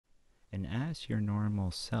And as your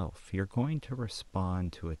normal self, you're going to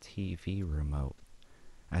respond to a TV remote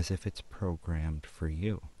as if it's programmed for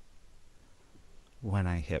you. When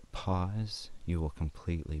I hit pause, you will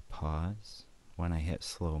completely pause. When I hit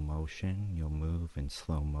slow motion, you'll move in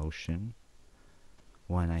slow motion.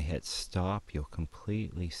 When I hit stop, you'll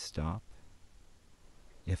completely stop.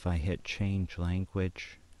 If I hit change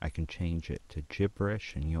language, I can change it to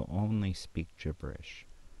gibberish and you'll only speak gibberish.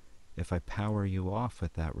 If I power you off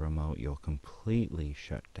with that remote, you'll completely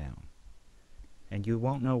shut down. And you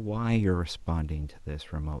won't know why you're responding to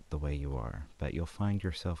this remote the way you are, but you'll find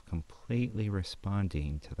yourself completely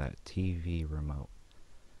responding to that TV remote.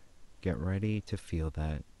 Get ready to feel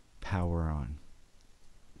that power on.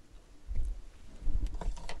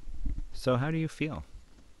 So how do you feel?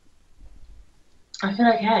 I feel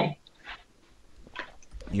okay.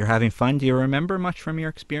 You're having fun? Do you remember much from your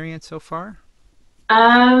experience so far?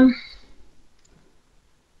 Um,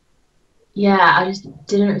 yeah, I just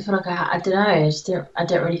didn't feel like I don't know. I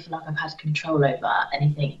don't really feel like I've had control over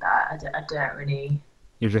anything that I don't really.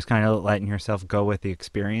 You're just kind of letting yourself go with the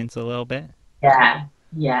experience a little bit? Yeah,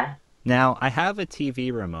 yeah. Now, I have a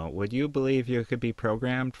TV remote. Would you believe you could be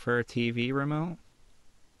programmed for a TV remote?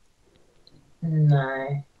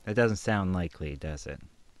 No, That doesn't sound likely, does it?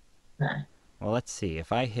 no. Well, let's see.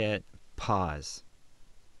 If I hit pause,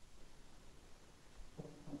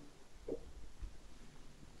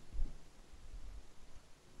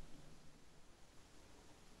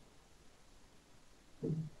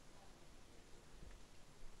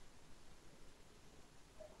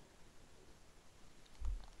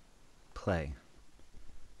 play.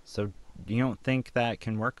 So you don't think that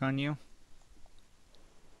can work on you?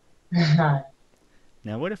 No.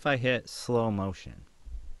 Now, what if I hit slow motion?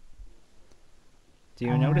 Do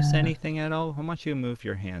you notice Uh, anything at all? How much you move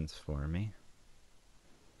your hands for me?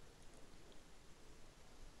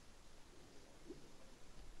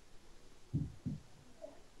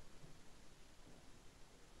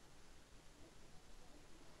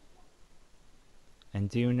 And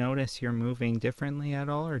do you notice you're moving differently at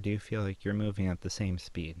all, or do you feel like you're moving at the same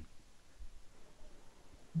speed?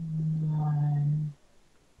 no.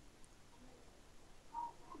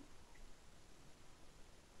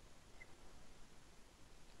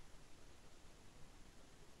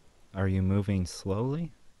 Are you moving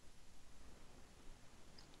slowly?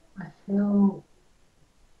 I feel.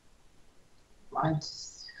 I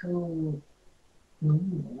just feel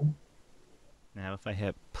normal. Now, if I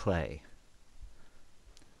hit play.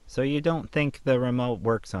 So you don't think the remote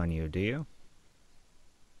works on you, do you?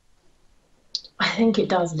 I think it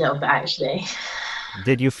does a little bit actually.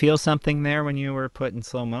 Did you feel something there when you were put in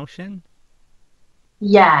slow motion?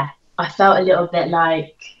 Yeah, I felt a little bit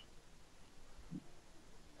like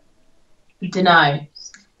I don't know,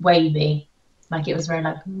 wavy. Like it was very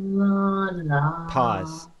like la la.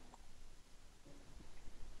 Pause.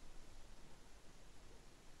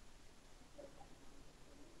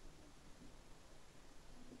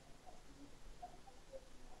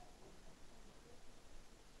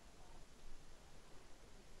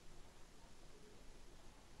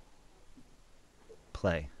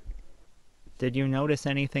 Play. Did you notice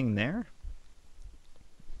anything there?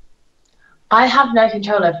 I have no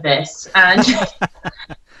control over this, and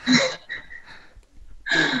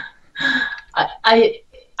I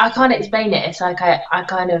I can't explain it. It's like I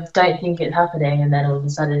kind of don't think it's happening, and then all of a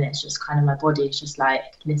sudden it's just kind of my body is just like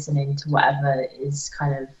listening to whatever is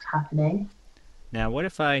kind of happening. Now, what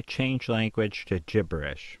if I change language to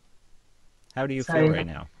gibberish? How do you feel So right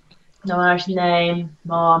now? no one's name,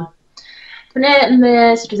 mom.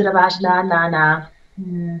 Miss na na.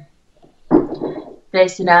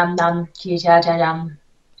 Nam nam chi cha cha nam.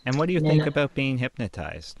 And what do you think about being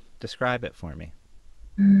hypnotized? Describe it for me.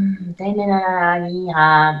 Then na na na ni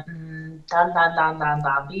ha. Dan dan dan dan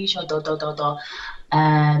dan. Bi sho do do do do.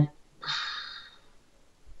 Um.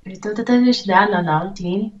 Do do do do na na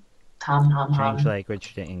tin. Tam ham Change ham.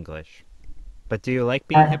 language to English. But do you like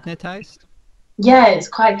being hypnotized? Yeah, it's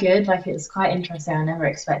quite good. Like it's quite interesting. I never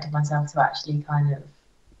expected myself to actually kind of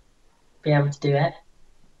be able to do it.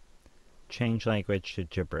 Change language to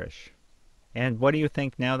gibberish. And what do you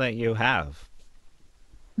think now that you have?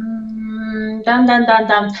 Dan dan dan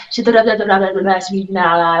dan. Shidra bla bla bla bla. Sweet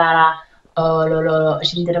na la la la. Oh lo lo lo.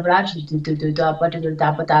 Shindra bla. Shidu du du da ba du du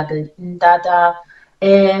da ba da da da.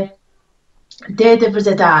 Eh. De de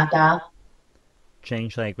bza da da.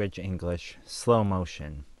 Change language English, slow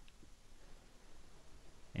motion.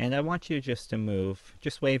 And I want you just to move,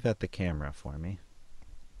 just wave at the camera for me.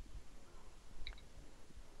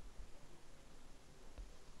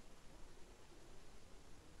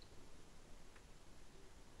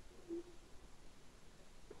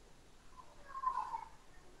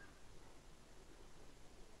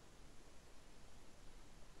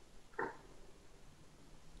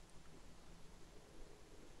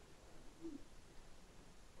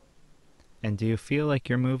 And do you feel like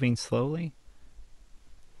you're moving slowly?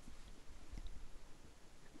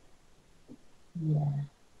 Yeah.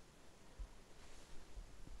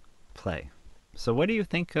 Play. So what do you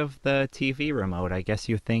think of the TV remote? I guess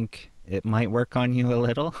you think it might work on you a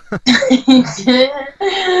little?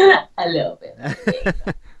 A little bit,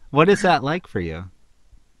 maybe. What is that like for you?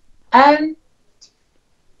 Um,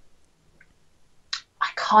 I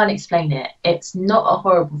can't explain it. It's not a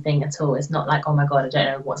horrible thing at all. It's not like, oh my God, I don't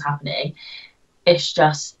know what's happening. It's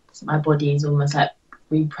just my body is almost like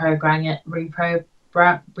reprogramming.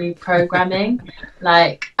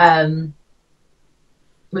 Like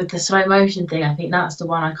with the slow motion thing, I think that's the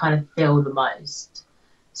one I kind of feel the most.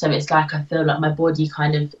 So it's like I feel like my body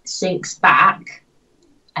kind of sinks back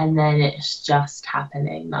and then it's just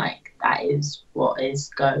happening. Like that is what is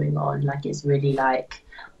going on. Like it's really like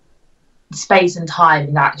space and time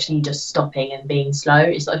is actually just stopping and being slow.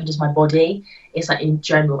 It's not even just my body. It's like in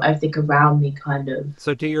general, everything around me kind of.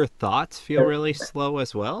 So do your thoughts feel really slow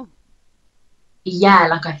as well? Yeah,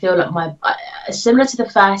 like I feel like my similar to the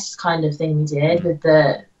first kind of thing we did Mm. with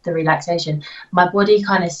the relaxation, my body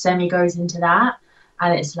kind of semi goes into that,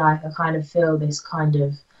 and it's like I kind of feel this kind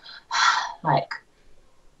of like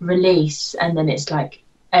release, and then it's like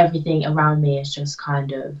everything around me is just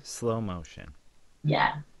kind of Slow motion.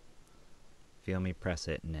 yeah. Feel me press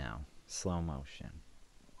it now. Slow motion.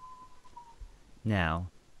 Now,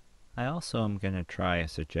 I also am going to try a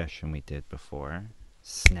suggestion we did before.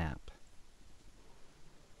 Snap.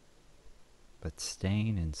 But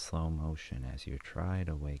staying in slow motion as you try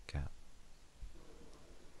to wake up.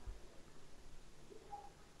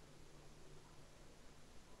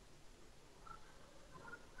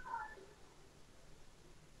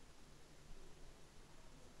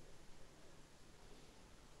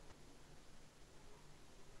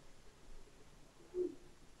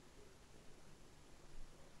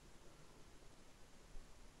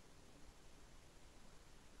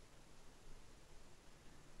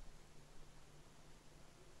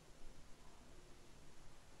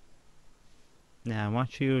 Now, I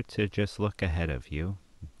want you to just look ahead of you.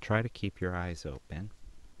 Try to keep your eyes open.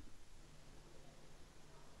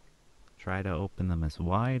 Try to open them as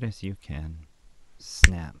wide as you can.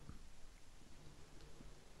 Snap.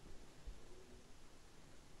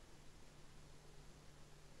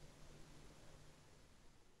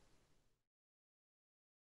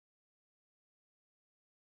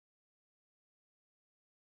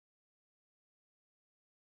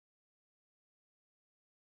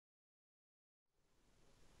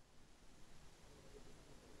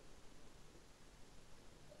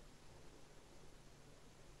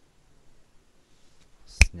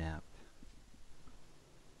 Snap.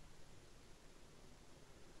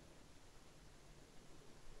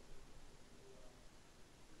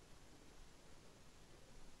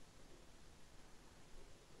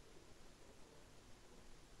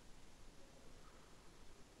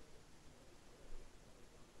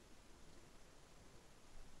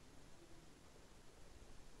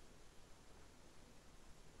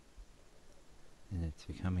 And it's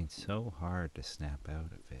becoming so hard to snap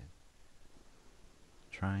out of it.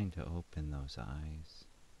 Trying to open those eyes.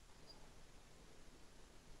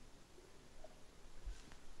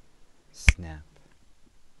 Snap.